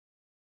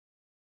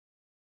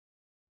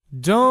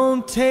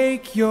Don't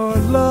take your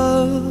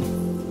love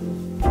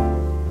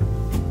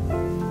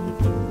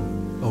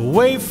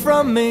away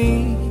from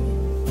me.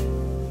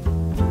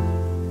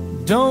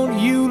 Don't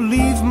you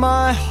leave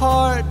my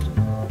heart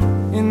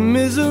in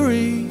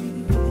misery.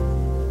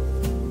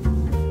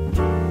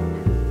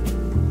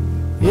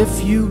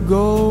 If you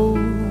go,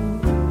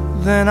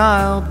 then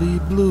I'll be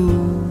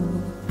blue,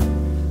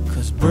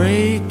 'cause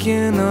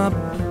breaking up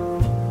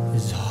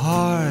is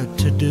hard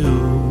to do.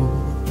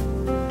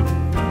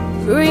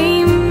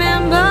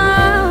 Remember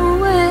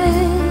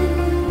when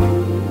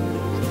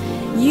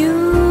you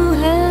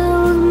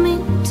held me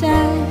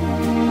tight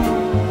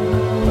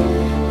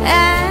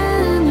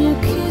and you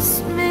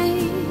kissed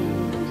me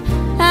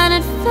and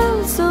it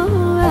felt so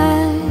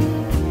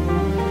right.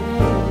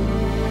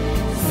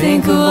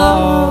 Think of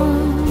all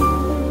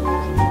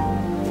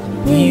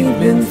we've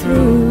been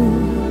through.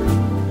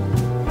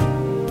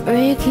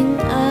 Breaking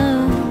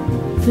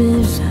up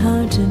is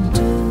hard to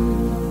do.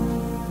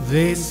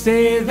 They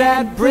say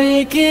that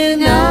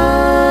breaking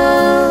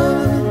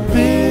up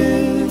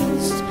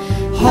is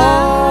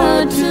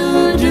hard to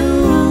do.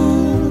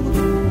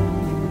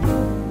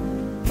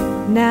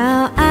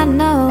 Now I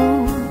know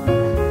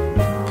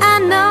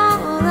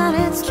that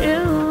it's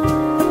true.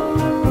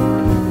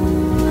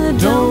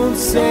 Don't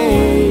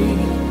say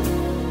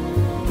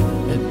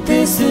that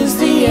this is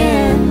the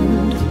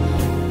end.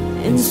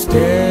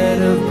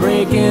 Instead of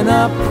breaking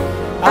up,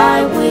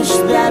 I wish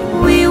that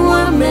we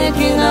were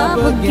making up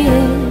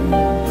again.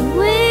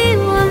 We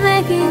were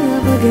making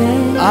up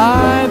again.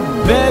 I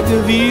beg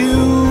of you,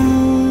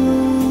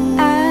 I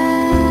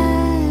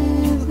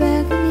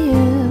beg of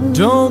you,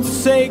 don't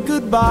say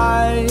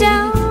goodbye.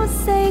 don't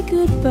say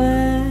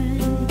goodbye.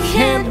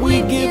 Can't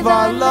we give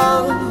our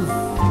love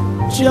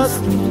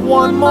just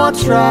one more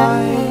try?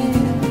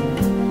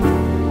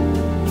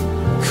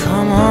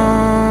 Come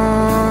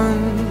on,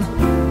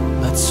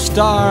 let's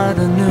start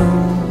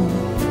anew,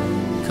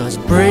 'cause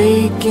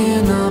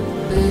breaking up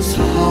is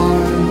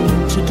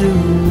hard to do.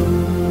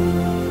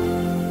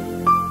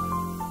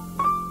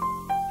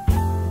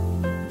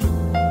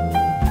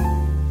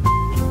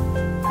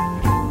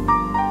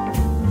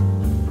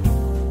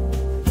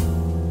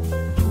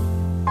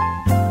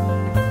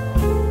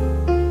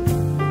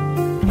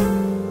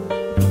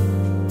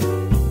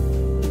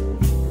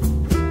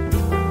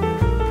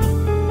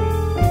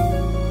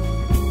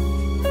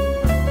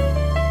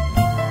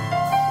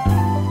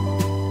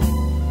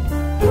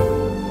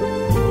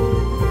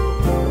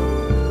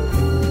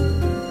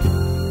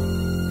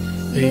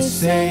 They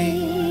say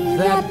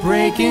that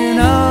breaking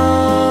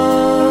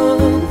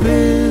up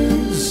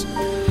is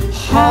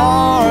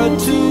hard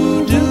to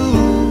do.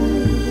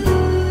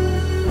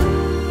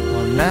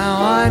 Well, now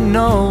I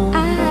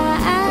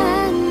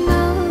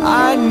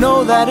know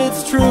that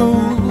it's true.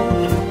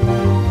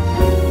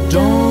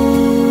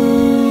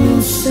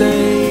 Don't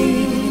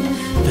say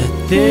that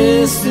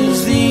this is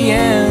the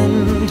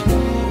end.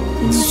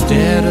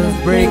 Instead of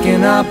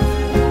breaking up,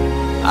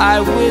 I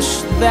wish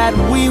that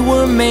we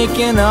were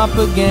making up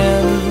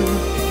again.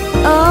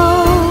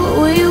 Oh,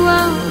 we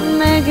were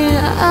making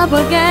up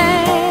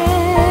again.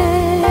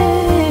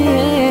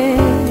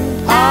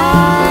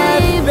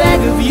 I beg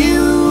of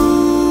you,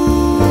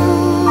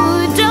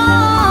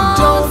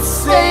 don't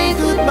say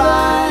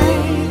goodbye.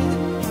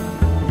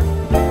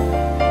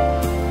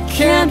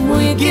 Can't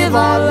we give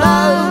our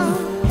love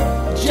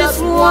just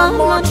one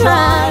more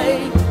try?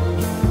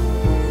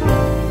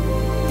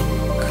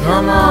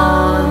 Come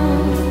on,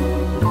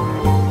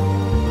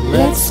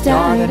 let's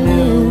start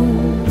anew,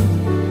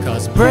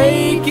 'cause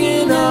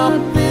breaking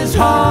up is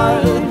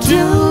hard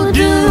to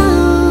do.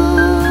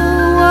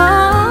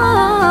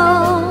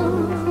 Oh,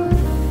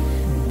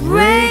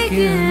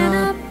 breaking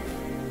up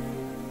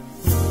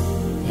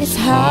is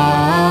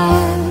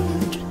hard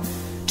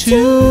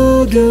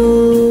To do.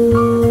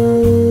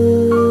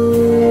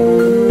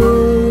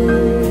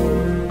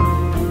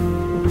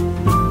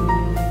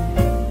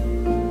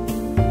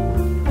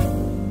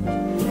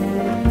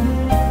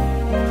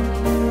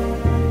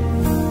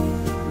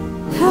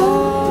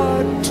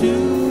 Hard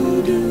to